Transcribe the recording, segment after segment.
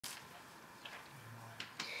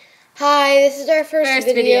Hi, this is our first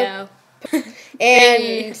video.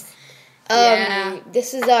 And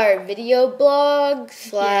this is our video blog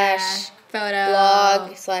slash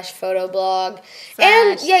blog slash photo blog.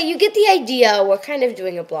 And yeah, you get the idea. We're kind of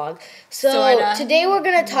doing a blog. So today we're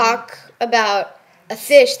going to talk about a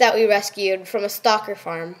fish that we rescued from a stalker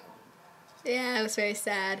farm. Yeah, it was very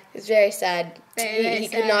sad. It was very sad. He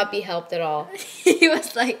could not be helped at all. He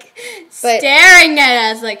was like staring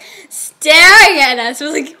at us. It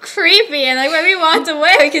was like creepy. And like when we walked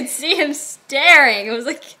away, we could see him staring. It was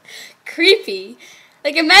like creepy.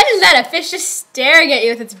 Like imagine that, a fish just staring at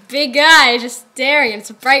you with its big eyes, just staring, and it's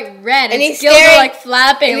bright red, and its gills are like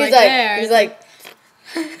flapping like there. He's like,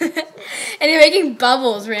 and he's making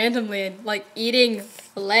bubbles randomly and like eating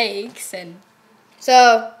legs and.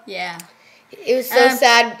 So yeah. It was so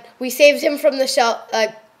sad. We saved him from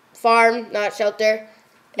the farm, not shelter,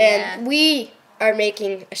 and we are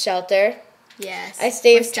making a shelter. Yes, I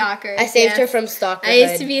saved stalkers. I saved her from stalkerhood. I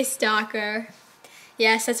used to be a stalker.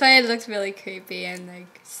 Yes, that's why it looked really creepy and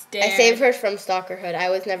like stared. I saved her from stalkerhood. I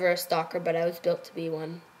was never a stalker, but I was built to be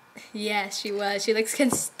one. Yes, she was. She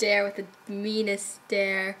can stare with the meanest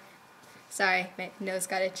stare. Sorry, my nose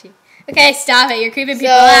got itchy. Okay, stop it. You're creeping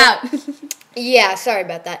people out. Yeah, sorry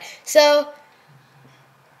about that. So.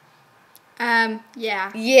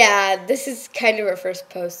 Yeah. Yeah, this is kind of our first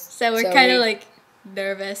post. So we're kind of like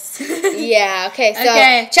nervous. Yeah, okay. So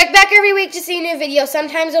check back every week to see a new video.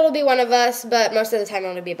 Sometimes it'll be one of us, but most of the time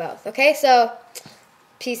it'll be both. Okay, so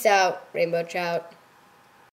peace out, Rainbow Trout.